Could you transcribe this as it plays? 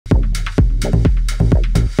Well,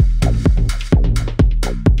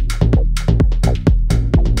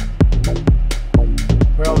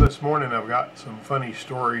 this morning I've got some funny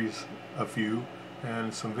stories, a few,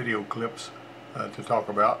 and some video clips to talk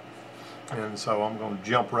about. And so I'm going to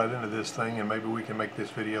jump right into this thing, and maybe we can make this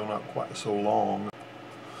video not quite so long.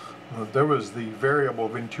 There was the variable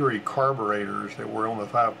Venturi carburetors that were on the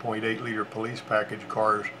 5.8 liter police package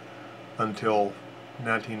cars until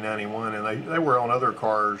 1991, and they were on other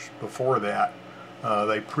cars before that.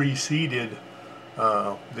 They preceded in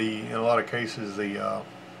a lot of cases, the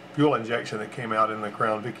fuel injection that came out in the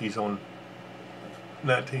Crown Vickies on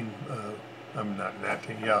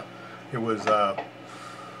it was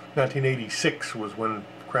 1986 was when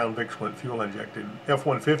Crown Vics went fuel injected.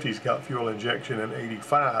 F-150s got fuel injection in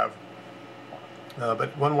 85,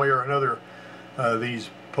 but one way or another, these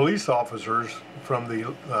police officers from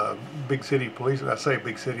the big city police, I say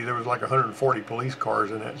big city, there was like 140 police cars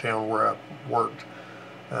in that town where I worked,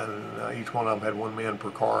 and each one of them had one man per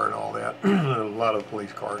car and all that. A lot of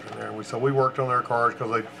police cars in there. So we worked on their cars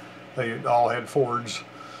because they all had Fords.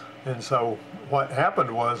 And so what happened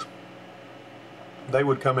was they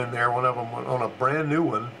would come in there, one of them on a brand new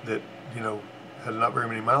one that, you know, had not very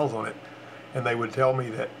many miles on it, and they would tell me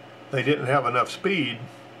that they didn't have enough speed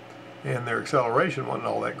and their acceleration wasn't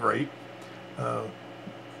all that great.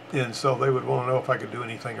 And so they would want to know if I could do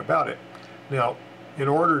anything about it. Now, in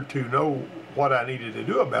order to know what I needed to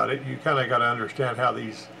do about it, you kind of got to understand how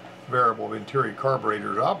these variable Venturi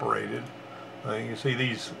carburetors operated. You see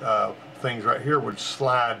these things right here would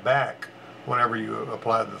slide back whenever you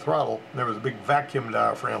applied the throttle. There was a big vacuum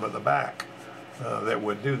diaphragm at the back that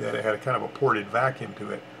would do that. It had a kind of a ported vacuum to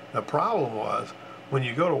it. The problem was, when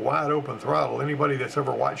you go to wide open throttle, anybody that's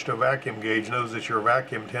ever watched a vacuum gauge knows that your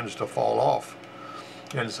vacuum tends to fall off.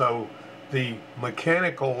 And so the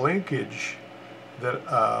mechanical linkage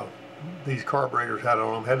that these carburetors had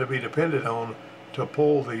on them had to be depended on to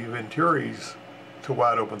pull the Venturis to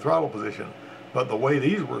wide open throttle position. But the way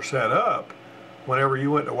these were set up, whenever you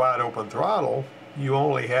went to wide open throttle, you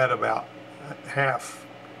only had about half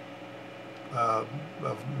of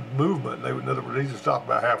movement. In other words, these would stop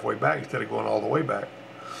about halfway back instead of going all the way back.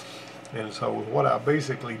 And so what I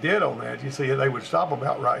basically did on that, you see they would stop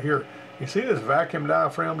about right here. You see this vacuum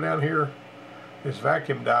diaphragm down here? This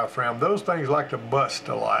vacuum diaphragm, those things like to bust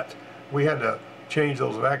a lot. We had to change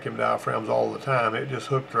those vacuum diaphragms all the time. It just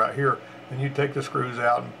hooked right here, and you take the screws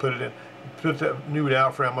out and put it in, put that new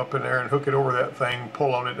diaphragm up in there and hook it over that thing,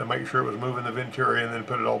 pull on it to make sure it was moving the Venturi, and then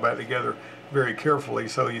put it all back together very carefully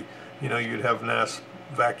so you know you'd have nice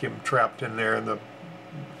vacuum trapped in there, and the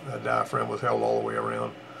diaphragm was held all the way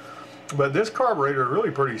around. But this carburetor is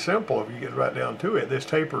really pretty simple if you get right down to it. This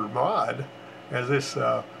tapered mod, as this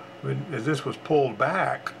was pulled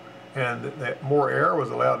back and that more air was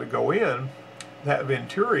allowed to go in, that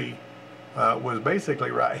Venturi was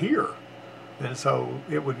basically right here. And so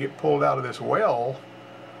it would get pulled out of this well,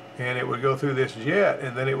 and it would go through this jet,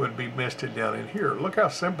 and then it would be misted down in here. Look how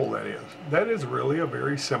simple that is. That is really a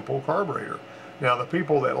very simple carburetor. Now, the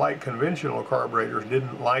people that like conventional carburetors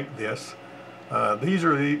didn't like this. These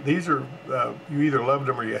are you either loved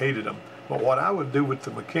them or you hated them. But what I would do with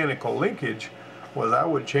the mechanical linkage was I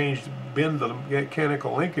would bend the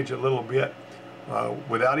mechanical linkage a little bit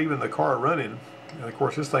without even the car running. And of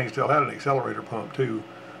course, this thing still had an accelerator pump too.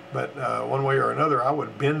 But one way or another, I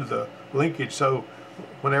would bend the linkage so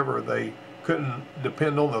whenever they couldn't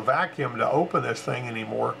depend on the vacuum to open this thing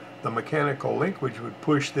anymore, the mechanical linkage would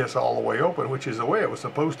push this all the way open, which is the way it was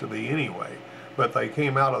supposed to be anyway. But they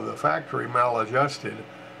came out of the factory maladjusted,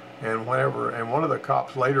 and one of the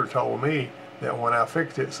cops later told me that when I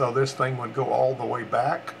fixed it so this thing would go all the way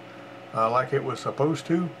back like it was supposed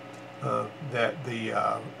to, that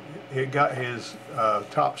it got his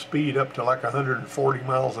top speed up to like 140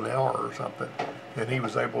 miles an hour or something, and he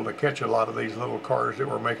was able to catch a lot of these little cars that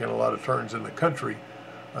were making a lot of turns in the country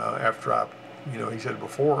after he said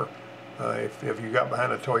before, if you got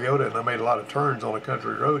behind a Toyota and they made a lot of turns on a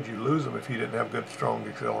country road, you'd lose them if you didn't have good strong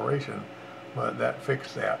acceleration. But that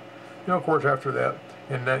fixed that. Of course, after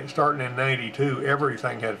that, starting in 92,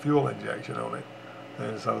 everything had fuel injection on it,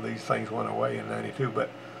 and so these things went away in 92. But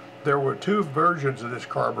there were two versions of this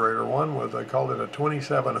carburetor. One was, they called it a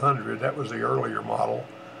 2700. That was the earlier model.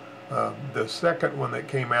 The second one that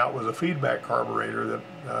came out was a feedback carburetor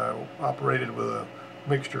that operated with a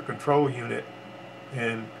mixture control unit,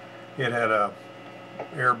 and it had a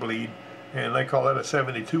air bleed, and they call that a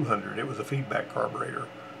 7200. It was a feedback carburetor,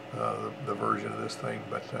 the version of this thing.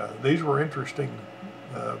 But these were interesting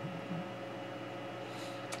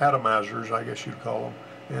atomizers, I guess you'd call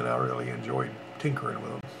them, and I really enjoyed tinkering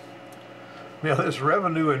with them. Now this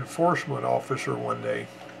revenue enforcement officer one day,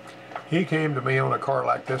 he came to me on a car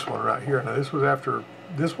like this one right here. Now this was after,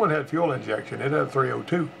 this one had fuel injection. It had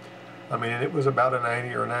 302. I mean, it was about a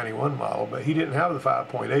 90 or 91 model, but he didn't have the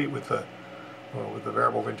 5.8 with the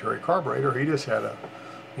variable Venturi carburetor. He just had a,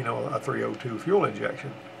 you know, a 302 fuel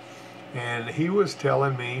injection. And he was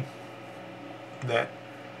telling me that,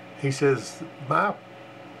 he says, my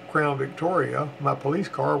Crown Victoria, my police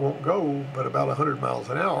car, won't go but about 100 miles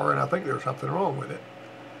an hour, and I think there's something wrong with it.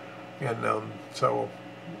 And so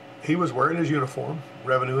he was wearing his uniform,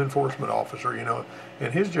 revenue enforcement officer, you know,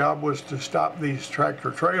 and his job was to stop these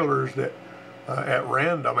tractor trailers that at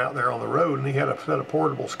random out there on the road, and he had a set of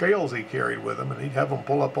portable scales he carried with him, and he'd have them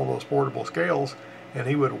pull up on those portable scales, and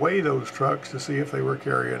he would weigh those trucks to see if they were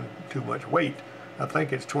carrying too much weight. I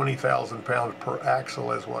think it's 20,000 pounds per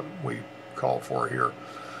axle is what we call for here.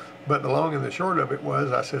 But the long and the short of it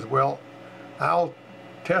was, I says, well, I'll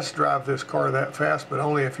test drive this car that fast, but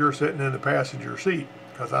only if you're sitting in the passenger seat,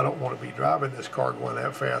 because I don't want to be driving this car going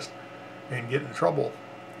that fast and get in trouble,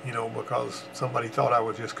 you know, because somebody thought I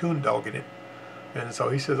was just coon dogging it. And so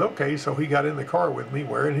he says, okay. So he got in the car with me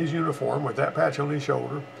wearing his uniform with that patch on his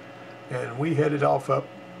shoulder, and we headed off up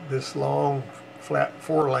this long flat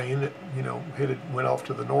 4-lane that, you know, went off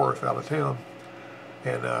to the north out of town.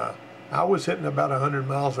 And I was hitting about 100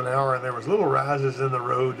 miles an hour, and there was little rises in the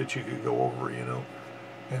road that you could go over, you know.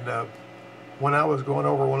 And when I was going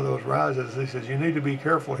over one of those rises, he says, you need to be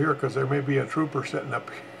careful here because there may be a trooper sitting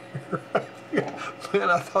up here. Man,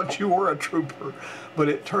 I thought you were a trooper. But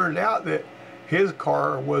it turned out that his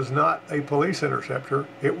car was not a police interceptor.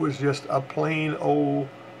 It was just a plain old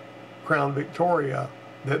Crown Victoria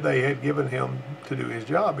that they had given him to do his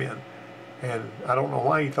job in. And I don't know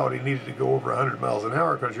why he thought he needed to go over 100 miles an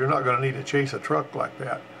hour, because you're not going to need to chase a truck like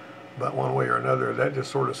that. But one way or another, that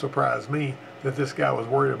just sort of surprised me that this guy was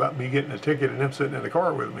worried about me getting a ticket and him sitting in the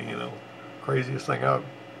car with me, you know. Craziest thing I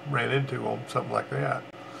ran into on something like that.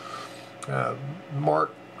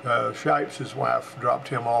 Mark Shipes, his wife, dropped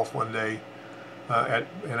him off one day,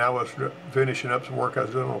 and I was finishing up some work I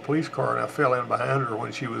was doing on a police car, and I fell in behind her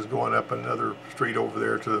when she was going up another street over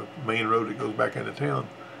there to the main road that goes back into town.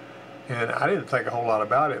 And I didn't think a whole lot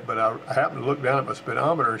about it, but I happened to look down at my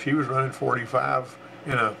speedometer, and she was running 45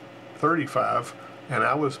 in a 35, and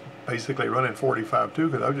I was basically running 45 too,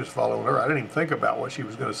 because I was just following her. I didn't even think about what she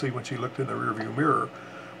was going to see when she looked in the rearview mirror.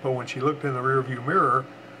 But when she looked in the rearview mirror,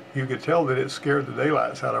 you could tell that it scared the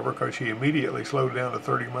daylights out of her, because she immediately slowed down to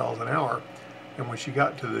 30 miles an hour. And when she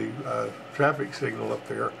got to the traffic signal up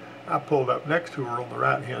there, I pulled up next to her on the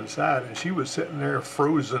right-hand side, and she was sitting there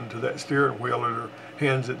frozen to that steering wheel, and her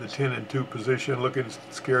hands at the 10 and 2 position, looking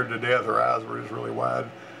scared to death. Her eyes were just really wide.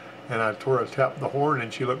 And I tapped the horn,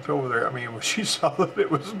 and she looked over there. I mean, when she saw that it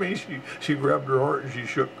was me, she grabbed her heart and she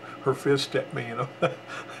shook her fist at me, you know.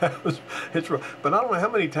 It's real. But I don't know how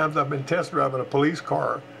many times I've been test driving a police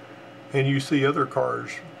car, and you see other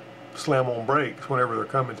cars slam on brakes whenever they're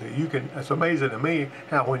coming to you. It's amazing to me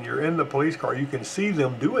how when you're in the police car, you can see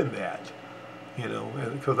them doing that, you know,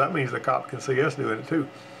 because that means the cop can see us doing it too.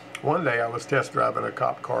 One day I was test driving a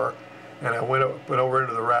cop car, and I went over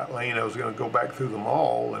into the right lane. I was going to go back through the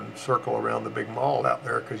mall and circle around the big mall out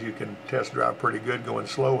there, because you can test drive pretty good going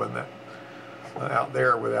slow in that out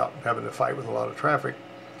there without having to fight with a lot of traffic.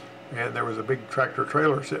 And there was a big tractor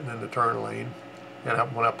trailer sitting in the turn lane, and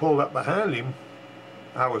when I pulled up behind him,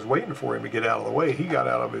 I was waiting for him to get out of the way. He got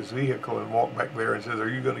out of his vehicle and walked back there and says, "Are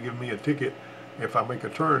you going to give me a ticket if I make a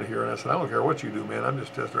turn here?" And I said, "I don't care what you do, man. I'm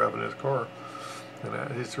just test driving this car."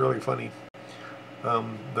 And it's really funny.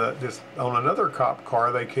 Just on another cop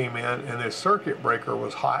car, they came in, and this circuit breaker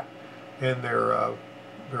was hot, and their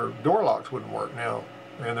door locks wouldn't work now,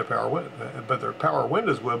 and but their power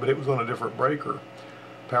windows would, but it was on a different breaker.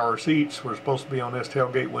 Power seats were supposed to be on this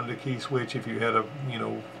tailgate window key switch if you had a, you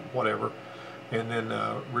know, whatever, and then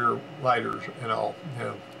rear lighters and all.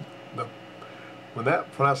 You know,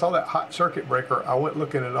 when I saw that hot circuit breaker, I went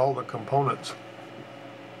looking at all the components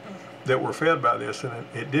that were fed by this, and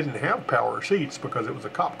it didn't have power seats because it was a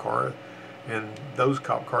cop car, and those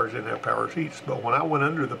cop cars didn't have power seats. But when I went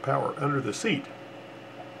under the seat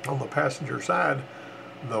on the passenger side,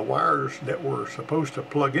 the wires that were supposed to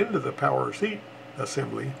plug into the power seat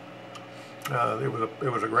assembly,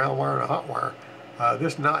 it was a ground wire and a hot wire.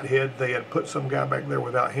 This knothead, they had put some guy back there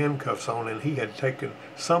without handcuffs on, and he had taken,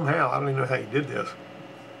 somehow, I don't even know how he did this,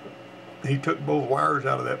 he took both wires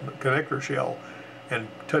out of that connector shell and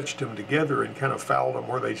touched them together and kind of fouled them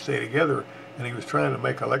where they stay together, and he was trying to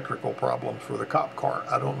make electrical problems for the cop car.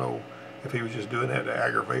 I don't know if he was just doing that to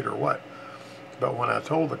aggravate or what. But when I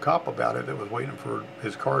told the cop about it that was waiting for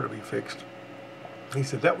his car to be fixed, He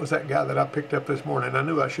said, that was that guy that I picked up this morning. I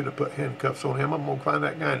knew I should have put handcuffs on him. I'm going to find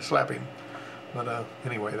that guy and slap him. But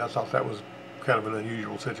anyway, I thought that was kind of an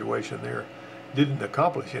unusual situation there. Didn't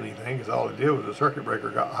accomplish anything, because all it did was the circuit breaker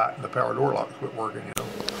got hot and the power door locks quit working, you know.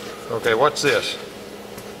 Okay, what's this?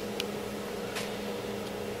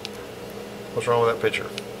 What's wrong with that picture?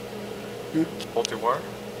 Faulty wire?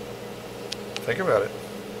 Think about it.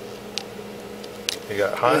 You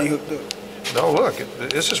got hot. Hooked up. No, look,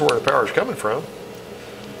 this is where the power is coming from.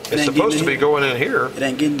 It's supposed to be going in here. It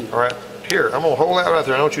ain't getting. All right, here, I'm going to hold that right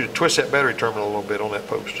there. I want you to twist that battery terminal a little bit on that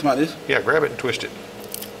post. Like this? Yeah, grab it and twist it.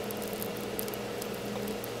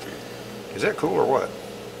 Is that cool or what?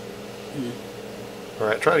 All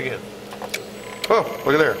right, try it again. Oh,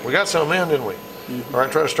 look at there. We got something in, didn't we? All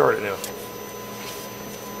right, try to start it now.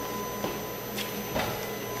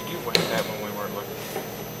 You went that when we weren't looking.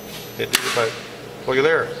 It did about, look at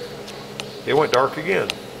there. It went dark again.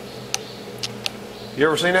 You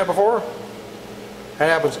ever seen that before? That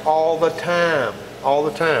happens all the time. All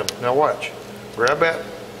the time. Now watch. Grab that.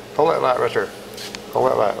 Hold that light right there. Hold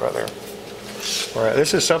that light right there. All right,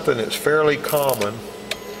 this is something that's fairly common.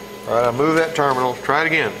 All right, I move that terminal. Try it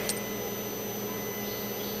again.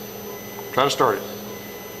 Try to start it.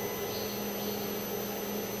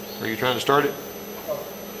 Are you trying to start it?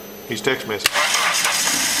 He's text messaging.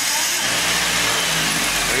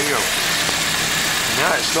 There you go.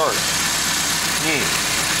 Now it starts.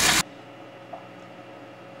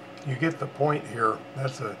 You get the point here.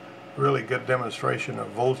 That's a really good demonstration of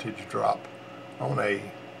voltage drop on a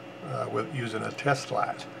with using a test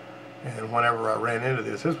light. And whenever I ran into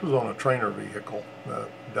this was on a trainer vehicle,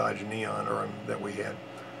 Dodge Neon that we had,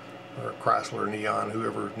 or Chrysler Neon,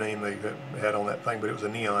 whoever's name they had on that thing, but it was a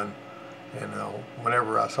Neon. And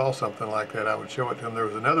whenever I saw something like that, I would show it to them. There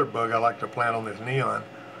was another bug I like to plant on this Neon,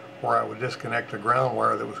 where I would disconnect the ground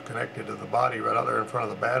wire that was connected to the body right out there in front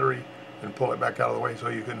of the battery and pull it back out of the way so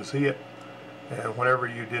you couldn't see it. And whenever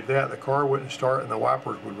you did that, the car wouldn't start and the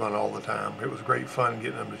wipers would run all the time. It was great fun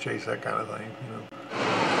getting them to chase that kind of thing, you know.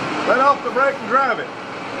 Let off the brake and drive it.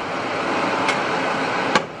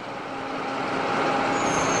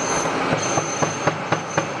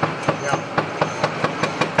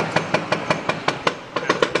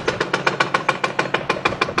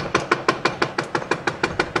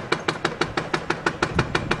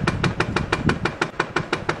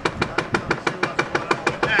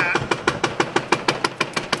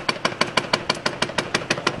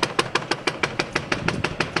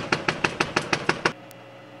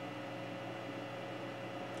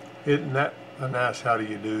 Isn't that a nice how do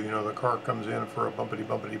you do? You know, the car comes in for a bumpity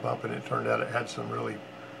bump, and it turned out it had some really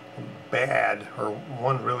bad, or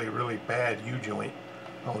one really bad U-joint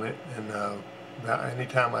on it. And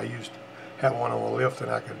anytime I used to have one on the lift, and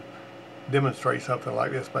I could demonstrate something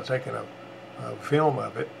like this by taking a film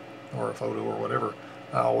of it, or a photo or whatever,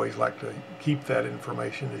 I always like to keep that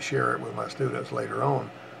information to share it with my students later on,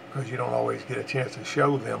 because you don't always get a chance to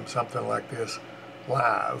show them something like this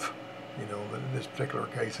live. You know, but in this particular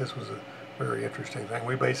case, this was a very interesting thing.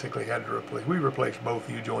 We basically had to replaced both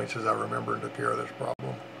U-joints, as I remember, and took care of this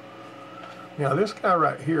problem. Now, this guy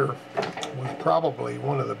right here was probably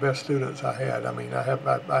one of the best students I had. I mean, I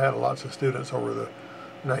had lots of students over the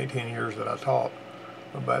 19 years that I taught,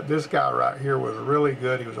 but this guy right here was really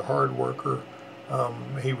good. He was a hard worker.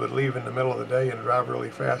 He would leave in the middle of the day and drive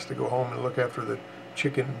really fast to go home and look after the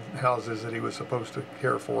chicken houses that he was supposed to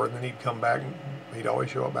care for, and then he'd come back and he'd always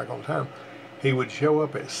show up back on time. He would show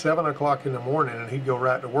up at 7 o'clock in the morning and he'd go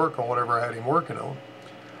right to work on whatever I had him working on.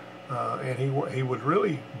 And he would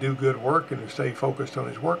really do good work and stay focused on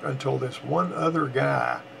his work until this one other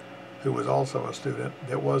guy who was also a student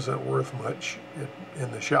that wasn't worth much in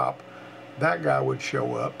the shop, that guy would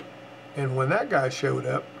show up, and when that guy showed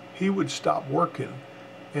up, he would stop working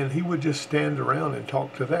and he would just stand around and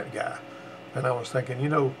talk to that guy. And I was thinking, you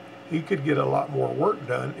know, he could get a lot more work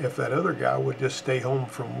done if that other guy would just stay home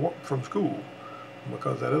from school,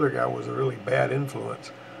 because that other guy was a really bad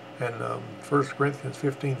influence. And 1 Corinthians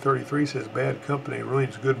 15:33 says, bad company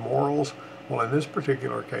ruins good morals. Well, in this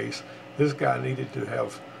particular case, this guy needed to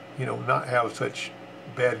have, you know, not have such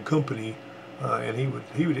bad company, and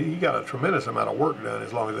he got a tremendous amount of work done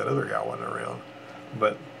as long as that other guy wasn't around.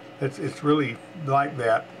 But it's really like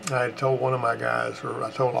that. I had told one of my guys, or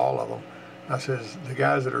I told all of them, I says, the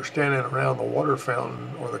guys that are standing around the water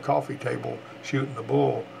fountain or the coffee table shooting the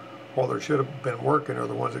bull while they should have been working are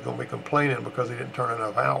the ones that are going to be complaining because they didn't turn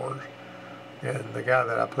enough hours. And the guy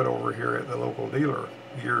that I put over here at the local dealer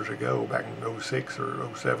years ago, back in 06 or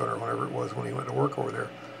 07 or whenever it was when he went to work over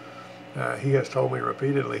there, he has told me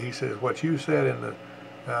repeatedly, he says, what you said in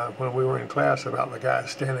when we were in class about the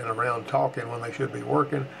guys standing around talking when they should be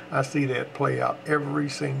working. I see that play out every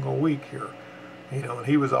single week here. You know, and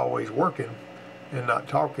he was always working and not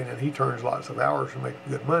talking, and he turns lots of hours to make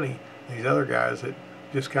good money. These other guys that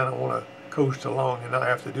just kind of want to coast along and not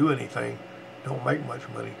have to do anything don't make much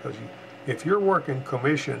money, because if you're working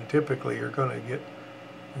commission, typically you're going to get,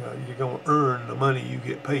 you're going to earn the money you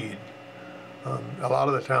get paid. A lot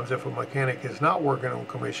of the times if a mechanic is not working on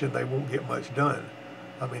commission, they won't get much done.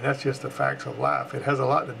 I mean, that's just the facts of life. It has a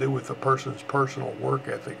lot to do with the person's personal work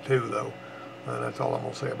ethic too, though. And that's all I'm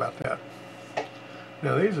going to say about that.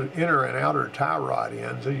 Now, these are inner and outer tie rod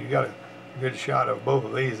ends. You got a good shot of both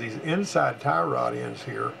of these. These inside tie rod ends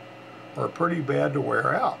here are pretty bad to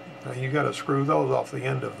wear out. Now, you got to screw those off the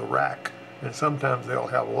end of the rack, and sometimes they'll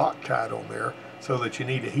have Loctite on there, so that you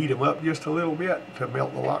need to heat them up just a little bit to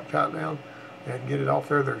melt the Loctite down and get it off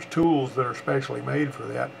there. There's tools that are specially made for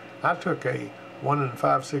that. I took a 1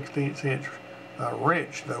 5/16 inch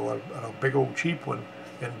wrench, though, a big old cheap one,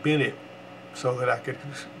 and bent it so that I could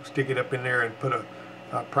stick it up in there and put a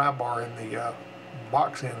pry bar in the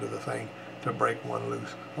box end of the thing to break one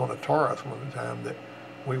loose on a Taurus one time that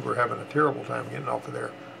we were having a terrible time getting off of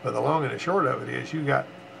there. But the long and the short of it is, you got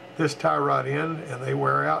this tie rod end and they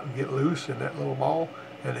wear out and get loose in that little ball,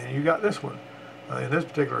 and then you got this one. In this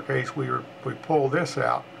particular case, we pulled this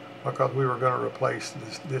out because we were going to replace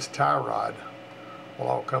this tie rod. Will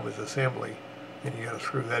all come as assembly, and you got to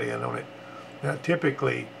screw that in on it. Now,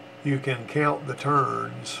 typically you can count the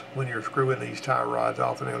turns when you're screwing these tie rods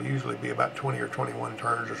off, and it'll usually be about 20 or 21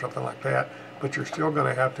 turns or something like that, but you're still going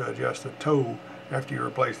to have to adjust the toe after you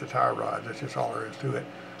replace the tie rods. That's just all there is to it.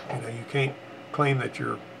 You know, you can't claim that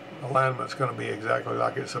your alignment's going to be exactly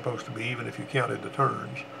like it's supposed to be, even if you counted the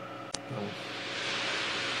turns.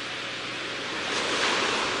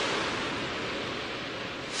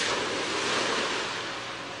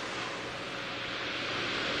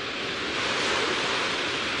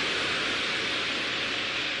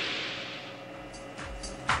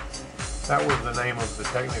 That was the name of the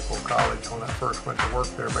technical college when I first went to work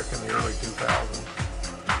there back in the early 2000s.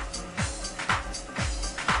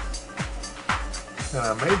 And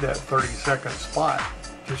I made that 30-second spot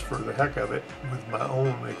just for the heck of it with my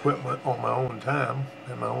own equipment on my own time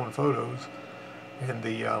and my own photos. And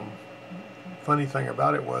the funny thing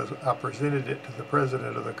about it was, I presented it to the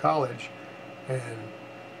president of the college, and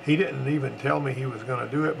he didn't even tell me he was going to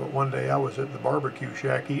do it. But one day I was at the barbecue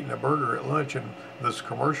shack eating a burger at lunch, and this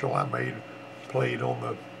commercial I made played on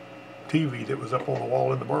the TV that was up on the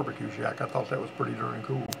wall in the barbecue shack. I thought that was pretty darn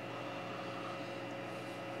cool.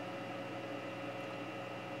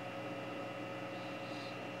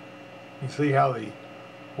 You see how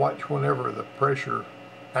watch whenever the pressure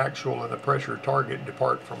actual and the pressure target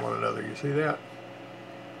depart from one another. You see that?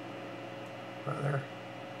 Right there.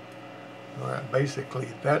 All right, basically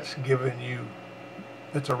that's giving you,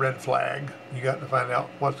 it's a red flag. You got to find out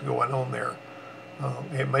what's going on there.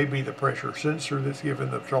 It may be the pressure sensor that's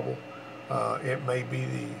giving the trouble. It may be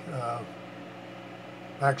the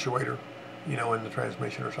actuator, you know, in the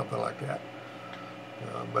transmission or something like that.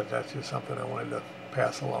 But that's just something I wanted to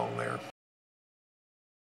pass along there.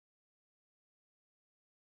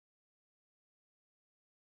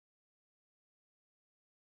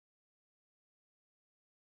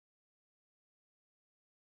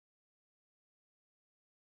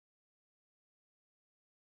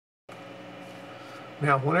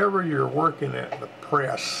 Now, whenever you're working at the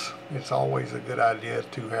press, it's always a good idea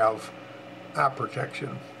to have eye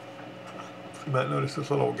protection. You might notice this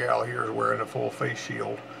little gal here is wearing a full face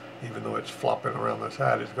shield, even though it's flopping around the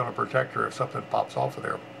side. It's going to protect her if something pops off of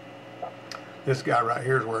there. This guy right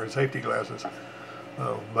here is wearing safety glasses.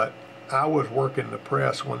 But I was working the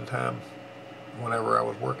press one time whenever I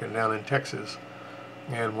was working down in Texas.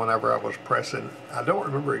 And whenever I was pressing, I don't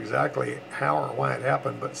remember exactly how or why it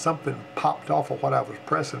happened, but something popped off of what I was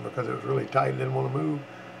pressing because it was really tight and didn't want to move.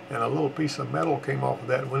 And a little piece of metal came off of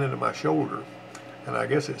that and went into my shoulder. And I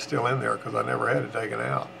guess it's still in there because I never had it taken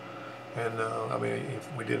out. And I mean, if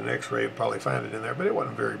we did an x-ray, we'd probably find it in there, but it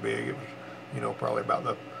wasn't very big. It was, you know, probably about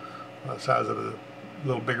the size of a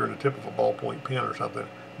little bigger than the tip of a ballpoint pen or something.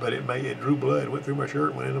 But it drew blood, went through my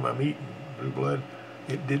shirt, went into my meat and drew blood.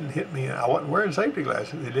 It didn't hit me. I wasn't wearing safety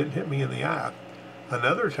glasses. It didn't hit me in the eye.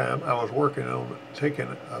 Another time I was working on taking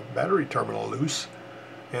a battery terminal loose,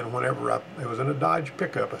 and whenever it was in a Dodge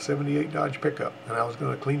pickup, a 78 Dodge pickup, and I was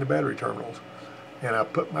going to clean the battery terminals, and I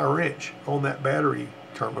put my wrench on that battery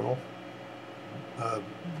terminal,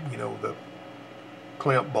 you know, the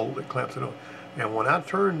clamp bolt that clamps it on, and when I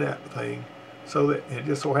turned that thing so that it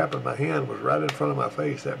just so happened my hand was right in front of my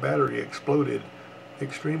face, that battery exploded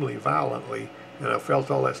extremely violently, and I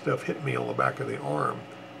felt all that stuff hit me on the back of the arm.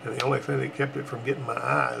 And the only thing that kept it from getting my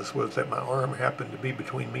eyes was that my arm happened to be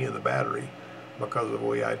between me and the battery because of the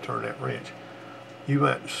way I turned that wrench. You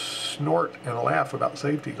might snort and laugh about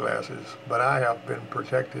safety glasses, but I have been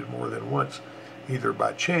protected more than once, either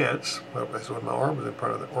by chance, that's when my arm was in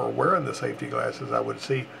front of it, or wearing the safety glasses. I would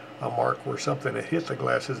see a mark where something had hit the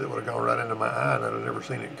glasses that would have gone right into my eye, and I'd have never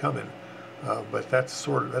seen it coming. But that's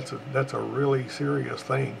a really serious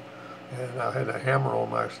thing. And I had to hammer on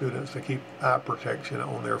my students to keep eye protection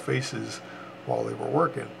on their faces while they were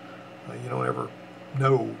working. You don't ever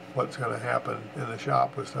know what's going to happen in the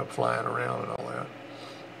shop with stuff flying around and all that.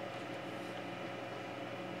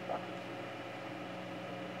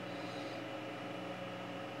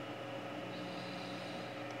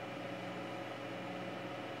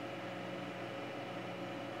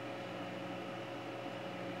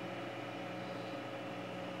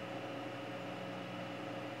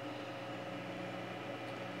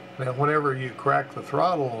 Now, whenever you crack the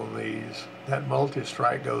throttle on these, that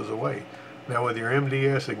multi-strike goes away. Now, with your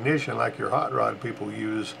MDS ignition, like your hot rod people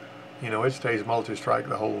use, you know, it stays multi-strike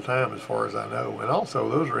the whole time, as far as I know. And also,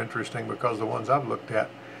 those are interesting because the ones I've looked at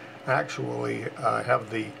actually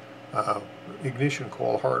have the ignition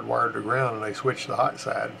coil hardwired to ground, and they switch the hot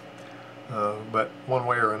side. But one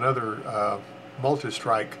way or another,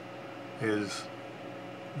 multi-strike is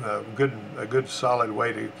a good solid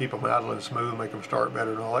way to keep them idling smooth, make them start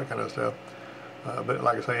better, and all that kind of stuff. But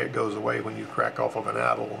like I say, it goes away when you crack off of an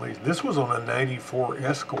idle. This was on a 94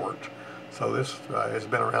 Escort, so this has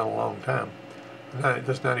been around a long time.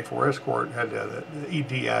 This 94 Escort had the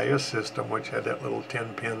EDIS system, which had that little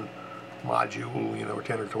 10-pin module, you know,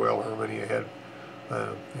 10 or 12, however many you had.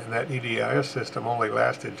 And that EDIS system only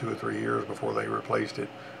lasted 2 or 3 years before they replaced it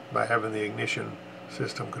by having the ignition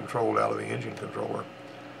system controlled out of the engine controller.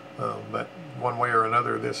 But one way or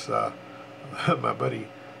another, this my buddy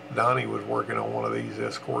Donnie was working on one of these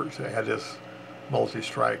Escorts that had this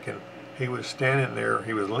multi-strike, and he was standing there,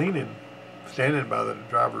 he was standing by the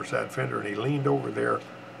driver's side fender, and he leaned over there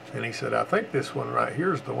and he said, I think this one right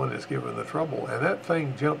here is the one that's giving the trouble. And that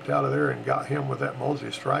thing jumped out of there and got him with that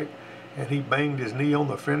multi-strike, and he banged his knee on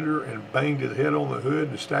the fender and banged his head on the hood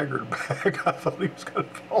and staggered back. I thought he was going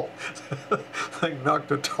to fall. Thing knocked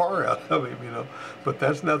the tar out of him, you know. But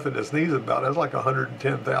that's nothing to sneeze about. That's like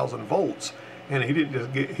 110,000 volts. And he didn't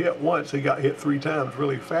just get hit once, he got hit 3 times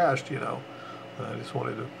really fast, you know. I just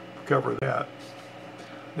wanted to cover that.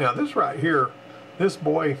 Now this right here, this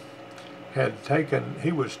boy had taken,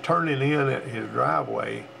 he was turning in at his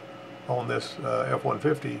driveway on this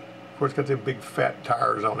F-150. Of course, it's got them big fat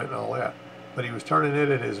tires on it and all that. But he was turning it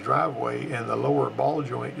at his driveway, and the lower ball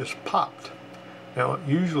joint just popped. Now,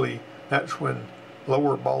 usually that's when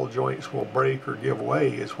lower ball joints will break or give way,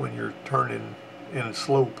 is when you're turning in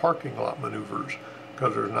slow parking lot maneuvers,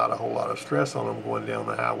 because there's not a whole lot of stress on them going down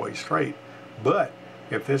the highway straight. But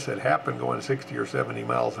if this had happened going 60 or 70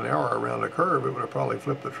 miles an hour around a curve, it would have probably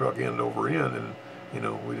flipped the truck end over end, and you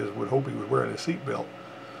know, we just would hope he was wearing a seatbelt.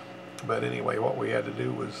 But anyway, what we had to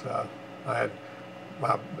do was I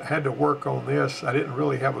had to work on this. I didn't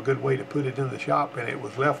really have a good way to put it in the shop, and it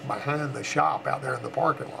was left behind the shop out there in the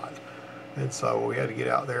parking lot. And so we had to get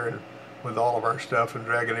out there and with all of our stuff and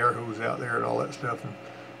drag an air hose out there and all that stuff, and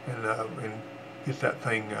get that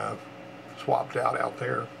thing swapped out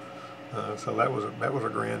there. So that was a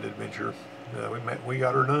grand adventure. We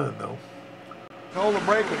got her done though. Hold the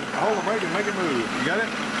brake and make it move. You got it?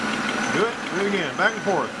 Do it again, back and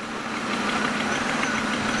forth.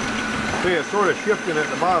 See, it's sort of shifting at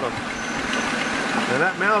the bottom. And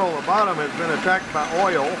that mount on the bottom has been attacked by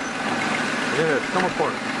oil, and it has come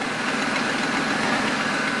apart.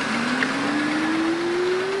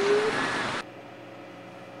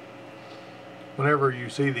 Whenever you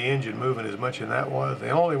see the engine moving as much as that was, the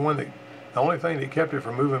only thing that kept it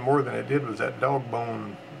from moving more than it did was that dog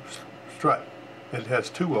bone strut. It has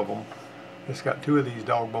 2 of them. It's got 2 of these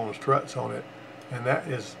dog bone struts on it, and that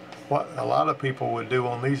is what a lot of people would do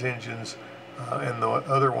on these engines and the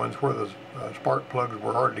other ones where the spark plugs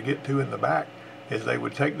were hard to get to in the back, is they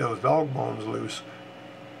would take those dog bones loose.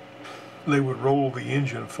 They would roll the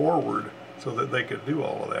engine forward so that they could do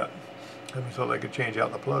all of that. I mean, so they could change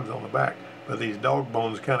out the plugs on the back. But these dog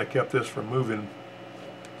bones kind of kept this from moving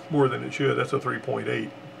more than it should. That's a 3.8.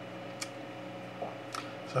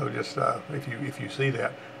 So just if you see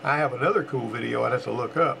that, I have another cool video I'd have to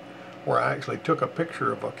look up where I actually took a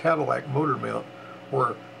picture of a Cadillac motor mount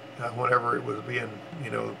where whenever it was being, you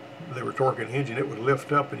know, they were torquing the engine, it would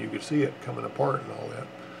lift up and you could see it coming apart and all that.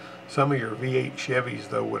 Some of your V8 Chevys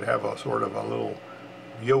though would have a sort of a little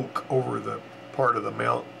yoke over the part of the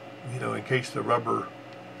mount, you know, in case the rubber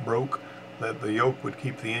broke. that the yoke would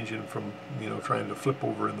keep the engine from, you know, trying to flip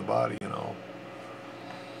over in the body and all.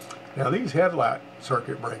 Now these headlight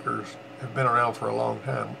circuit breakers have been around for a long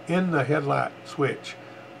time. In the headlight switch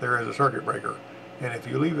there is a circuit breaker, and if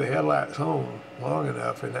you leave the headlights on long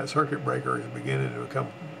enough and that circuit breaker is beginning to become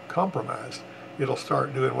compromised, it'll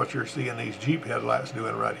start doing what you're seeing these Jeep headlights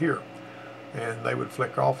doing right here, and they would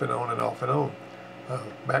flick off and on and off and on.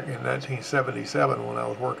 Back in 1977, when I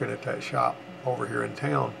was working at that shop over here in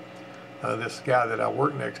town, this guy that I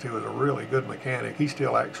work next to is a really good mechanic. He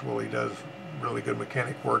still actually does really good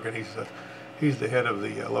mechanic work, and he's the head of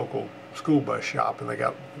the local school bus shop, and they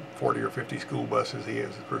got 40 or 50 school buses he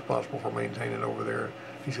is responsible for maintaining over there.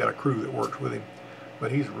 He's got a crew that works with him,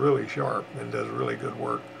 but he's really sharp and does really good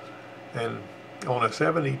work. And on a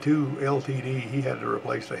 72 LTD, he had to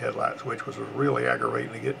replace the headlight switch, which was really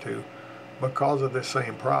aggravating to get to because of this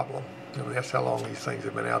same problem. I mean, that's how long these things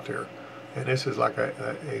have been out there. And this is like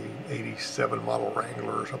a 87 model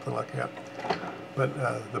Wrangler or something like that. But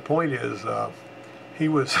the point is, he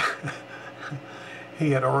was he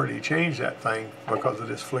had already changed that thing because of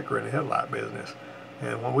this flickering headlight business.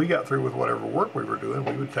 And when we got through with whatever work we were doing,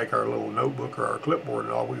 we would take our little notebook or our clipboard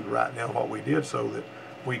and all, we would write down what we did so that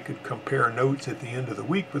we could compare notes at the end of the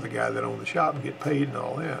week with the guy that owned the shop and get paid and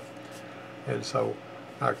all that. And so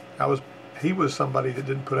he was somebody that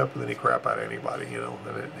didn't put up with any crap out of anybody, you know.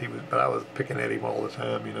 And but I was picking at him all the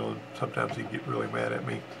time, you know, and sometimes he'd get really mad at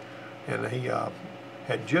me. And he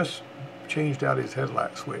had just changed out his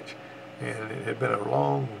headlight switch, and it had been a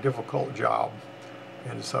long, difficult job.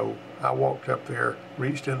 And so I walked up there,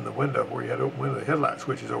 reached in the window where he had open window, the headlight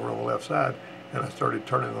switch is over on the left side, and I started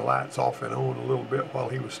turning the lights off and on a little bit while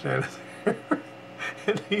he was standing there.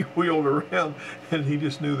 And he wheeled around, and he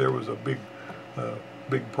just knew there was a big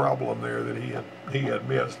problem there that he had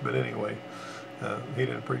missed. But anyway, he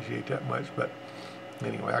didn't appreciate that much. But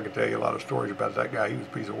anyway, I could tell you a lot of stories about that guy. He was a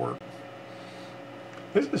piece of work.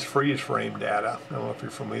 This is freeze frame data. I don't know if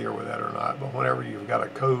you're familiar with that or not, but whenever you've got a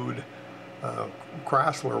code,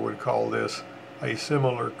 Chrysler would call this a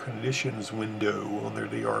similar conditions window on their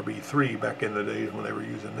DRB3 back in the days when they were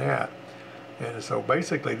using that. And so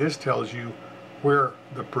basically this tells you where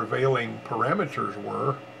the prevailing parameters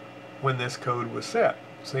were when this code was set.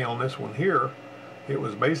 See, on this one here, it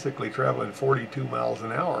was basically traveling 42 miles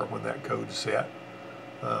an hour when that code's set.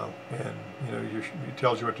 And you know, it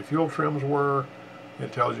tells you what the fuel trims were,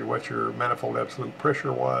 it tells you what your manifold absolute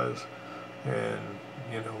pressure was, and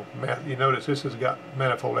you notice this has got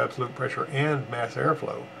manifold absolute pressure and mass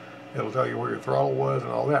airflow. It'll tell you where your throttle was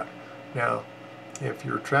and all that. Now, if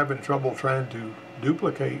you're having trouble trying to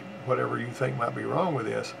duplicate whatever you think might be wrong with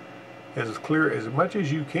this, as much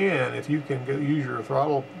as you can, if you can use your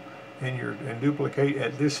throttle and duplicate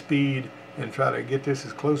at this speed and try to get this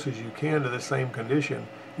as close as you can to the same condition,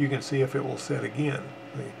 you can see if it will set again.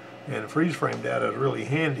 And freeze frame data is really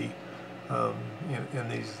handy in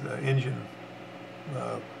these engine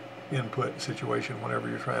input situation whenever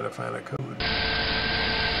you're trying to find a code.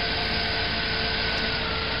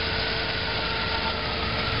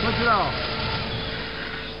 Switch it off.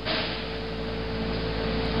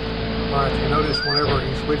 Alright, you notice whenever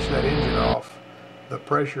he switched that engine off, the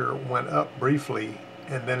pressure went up briefly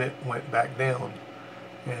and then it went back down.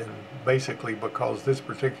 And basically because this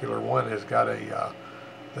particular one has got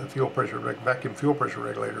the fuel pressure, vacuum fuel pressure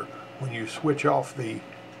regulator, when you switch off the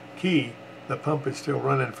key, the pump is still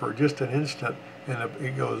running for just an instant and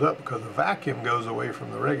it goes up because the vacuum goes away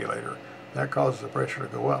from the regulator. That causes the pressure to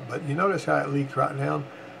go up. But you notice how it leaks right down?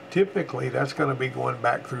 Typically that's going to be going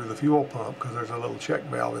back through the fuel pump because there's a little check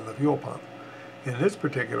valve in the fuel pump. In this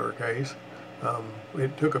particular case,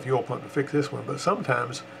 it took a fuel pump to fix this one, but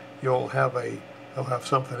sometimes you'll have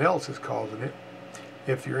something else that's causing it.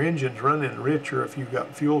 If your engine's running rich, or if you've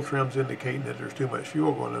got fuel trims indicating that there's too much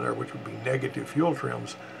fuel going in there, which would be negative fuel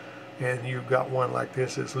trims, and you've got one like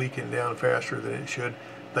this that's leaking down faster than it should,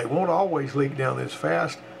 they won't always leak down this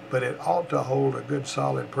fast, but it ought to hold a good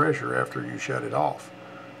solid pressure after you shut it off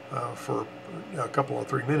for a couple of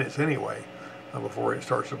 3 minutes anyway, before it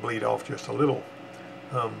starts to bleed off just a little.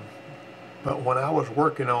 But when I was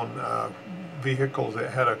working on vehicles that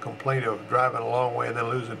had a complaint of driving a long way and then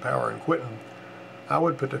losing power and quitting, I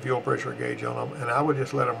would put the fuel pressure gauge on them and I would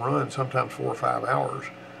just let them run sometimes 4 or 5 hours,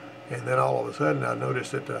 and then all of a sudden I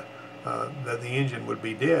noticed that the engine would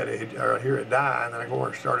be dead, or I'd hear it die, and then I go over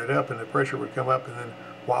and start it up and the pressure would come up, and then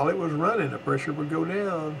while it was running the pressure would go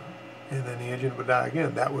down and then the engine would die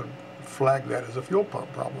again. That would flag that as a fuel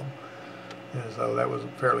pump problem. And so that was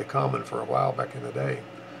fairly common for a while back in the day.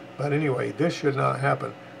 But anyway, this should not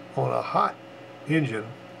happen. On a hot engine,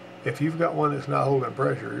 if you've got one that's not holding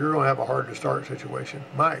pressure, you're going to have a hard to start situation.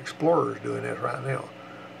 My Explorer is doing this right now.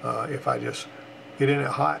 If I just get in it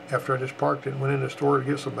hot after I just parked it and went in the store to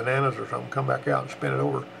get some bananas or something, come back out and spin it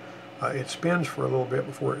over, it spins for a little bit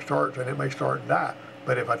before it starts, and it may start and die.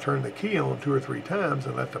 But if I turn the key on 2 or 3 times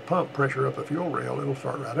and let the pump pressure up the fuel rail, it'll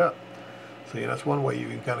start right up. So that's one way you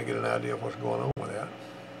can kind of get an idea of what's going on with that.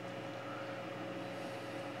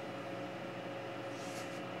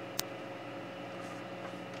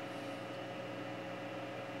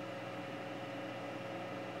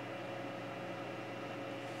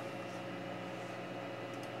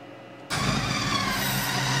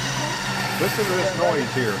 Listen to this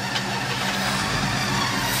noise here.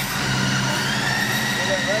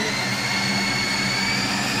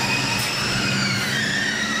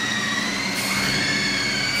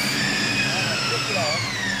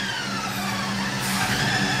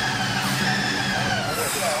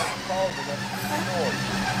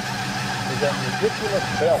 That ridiculous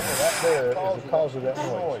belt right there is the cause of that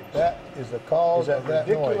noise. That is the cause of that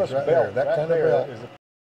noise right there. That kind of belt is the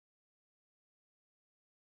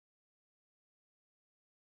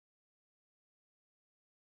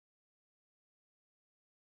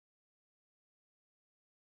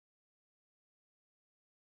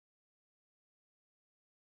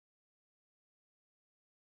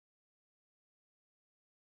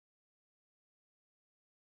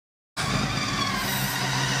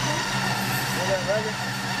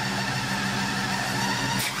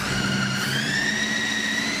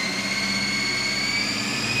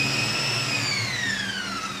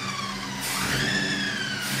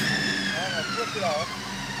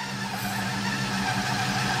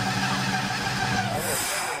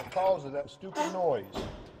cause of that stupid noise.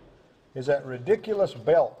 Is that ridiculous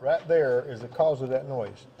belt right there is the cause of that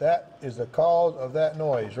noise. That is the cause of that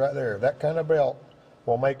noise right there. That kind of belt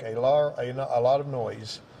will make a lot of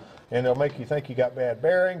noise, and it'll make you think you got bad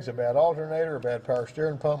bearings, a bad alternator, a bad power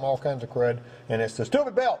steering pump, all kinds of crud, and it's the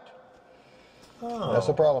stupid belt. Oh. That's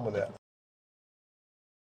the problem with that.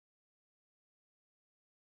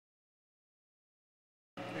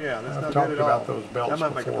 Yeah, that's not good at all. I've talked about those belts before.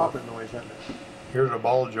 That might make a popping noise, doesn't it? Here's a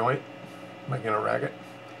ball joint making a racket,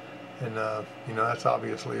 and that's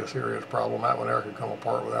obviously a serious problem. That one there could come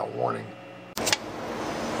apart without warning.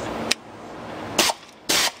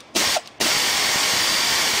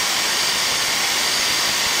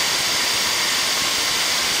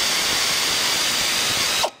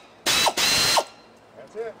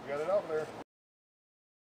 That's it. You got it out there.